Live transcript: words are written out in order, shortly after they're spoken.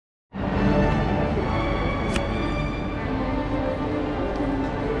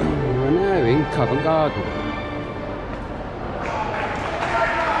Covent Garden.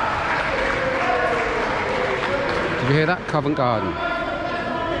 Did you hear that? Covent Garden.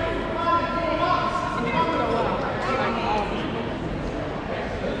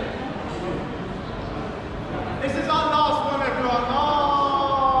 This is our last one, everyone.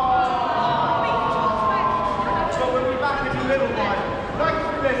 But we'll be back in a little while. Thanks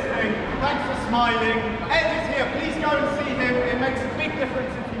for listening. Thanks for smiling. Ed is here. Please go and see him. It makes a big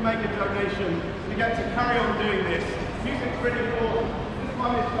difference if you make a donation. You get to carry on doing this. Music's really important. This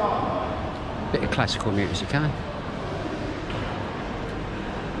one is fun. Bit of classical music, huh?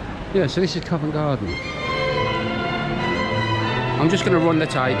 Yeah, so this is Covent Garden. I'm just going to run the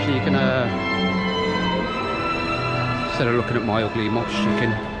tape so you can, instead of looking at my ugly mosh, you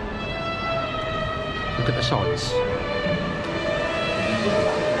can look at the sights.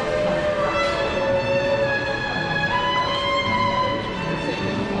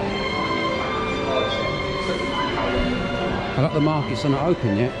 I like the markets are not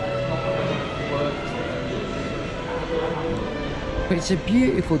open yet. But it's a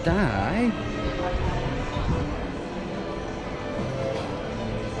beautiful day.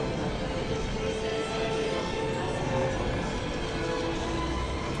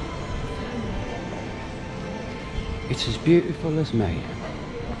 It's as beautiful as me.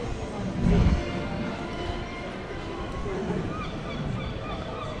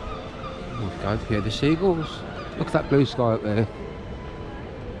 Oh God, here the seagulls. Look at that blue sky up there.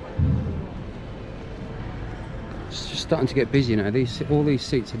 It's just starting to get busy now. All these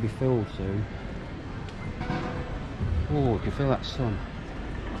seats will be filled soon. Oh, you can feel that sun.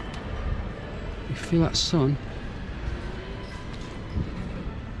 You feel that sun?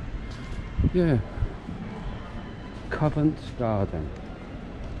 Yeah. Covent Garden.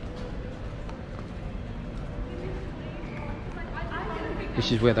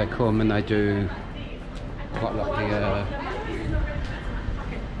 This is where they come and they do quite a lot of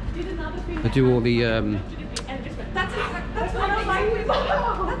they do all the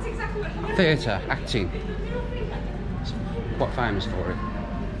theatre, acting. It's quite famous for it.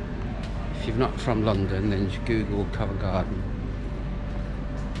 If you're not from London, then just Google Covent Garden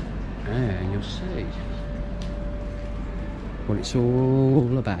and you'll see what it's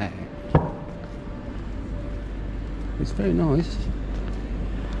all about. It's very nice.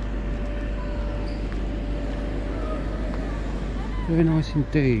 Very nice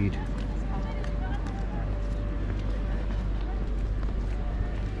indeed.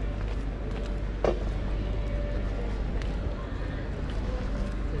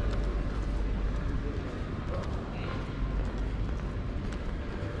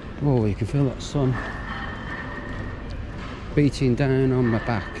 Oh, you can feel that sun beating down on my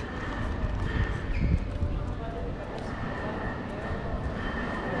back.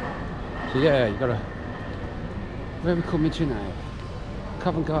 So yeah, you gotta, where are we coming to now?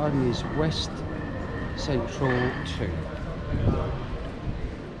 Covent Garden is West Central 2.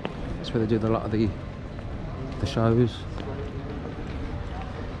 That's where they do a lot of the shows.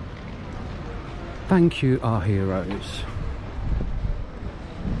 Thank you, our heroes.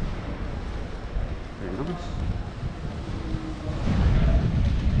 Very nice.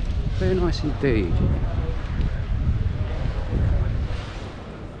 Very nice indeed.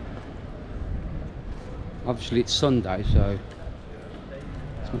 Obviously it's Sunday, so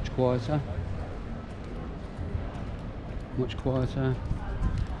it's much quieter. Much quieter,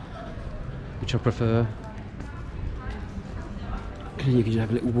 which I prefer. Because you can just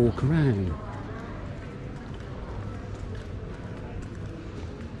have a little walk around.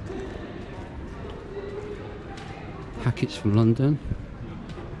 Hackett's from London.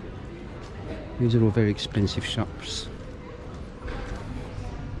 These are all very expensive shops.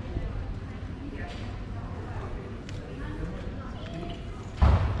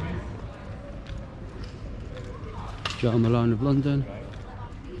 Joe Malone of London.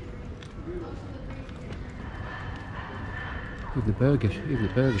 Even the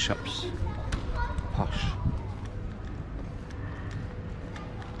burger shops. Posh.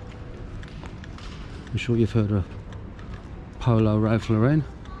 I'm sure you've heard of Polo Ralph Lauren.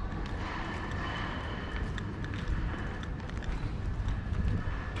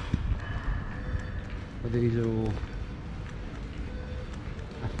 But these are all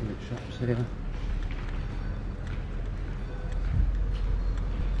affluent shops here.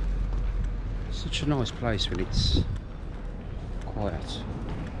 Such a nice place when it's quiet.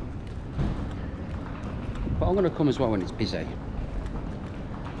 But I'm going to come as well when it's busy.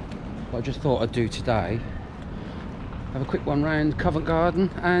 What I just thought I'd do today, have a quick one round Covent Garden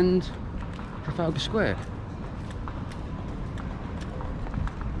and Trafalgar Square.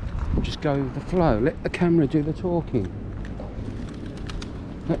 just go with the flow. Let the camera do the talking.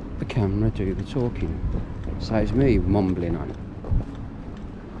 Let the camera do the talking. Saves me mumbling on.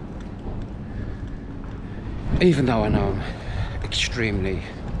 Even though I know I'm extremely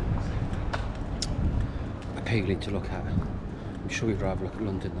appealing to look at, I'm sure you'd rather look at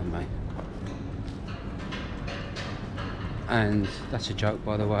London than me. And that's a joke,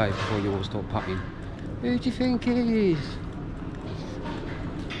 by the way, before you all start popping. Who do you think it is?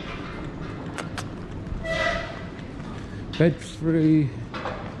 Bed-free.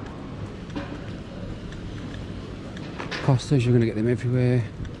 Costas, you're going to get them everywhere.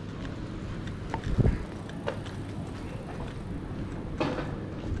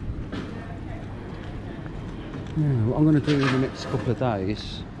 Yeah, what I'm going to do in the next couple of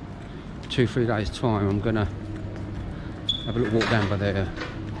days, 2-3 days time, I'm going to have a little walk down by the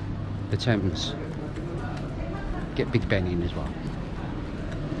Thames. Get Big Ben in as well.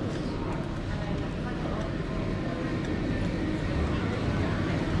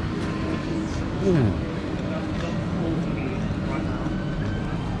 Yeah.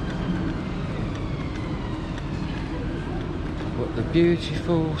 But the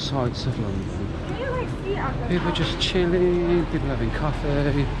beautiful sights of London. People just chilling, people having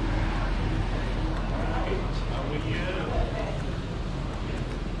coffee.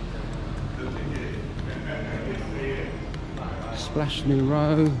 Splash New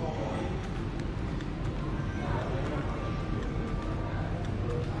Row.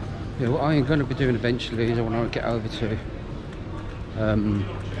 Yeah, what I am going to be doing eventually is I want to get over to,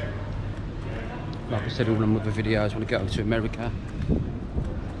 like I said in one of my other videos, I want to get over to America.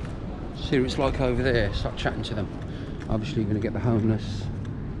 See what it's like over there, start chatting to them. Obviously you're going to get the homeless.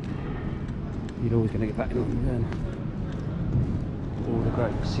 You're always going to get that in London. All the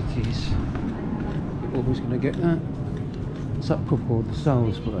great cities. You're always going to get that. What's that pub called? The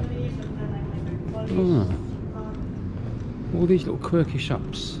Salisbury. Oh. All these little quirky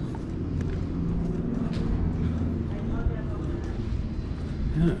shops.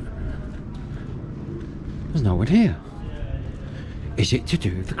 Yeah. There's no one here. Is it to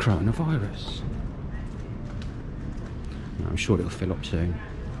do with the coronavirus? No, I'm sure it'll fill up soon.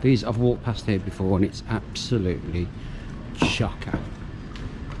 These, I've walked past here before and it's absolutely chocker.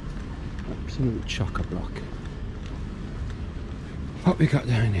 Absolute chocker block. What we got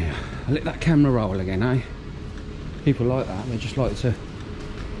down here? I let that camera roll again, eh? People like that, they just like to...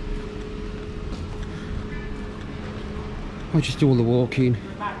 I just do all the walking.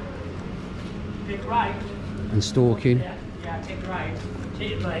 Take right. And stalking. Yeah, take right.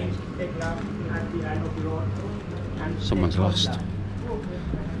 Take right. Take left. Behind the road. Someone's lost.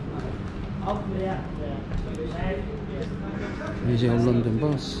 Up there. Here's the old London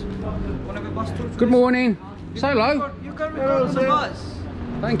bus. Good morning. Say hello. You can record on the bus.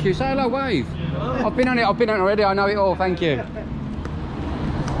 Thank you. Say hello, wave. I've been on it already. I know it all. Thank you.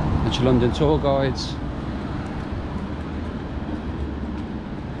 That's your London tour guides.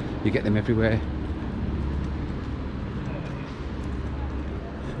 You get them everywhere.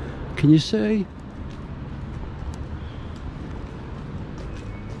 Can you see?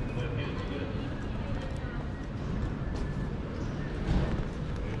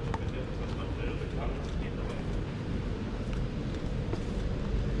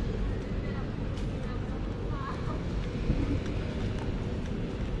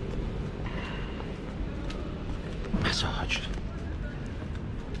 Massage.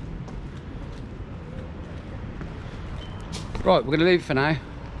 Right, we're going to leave it for now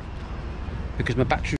because my battery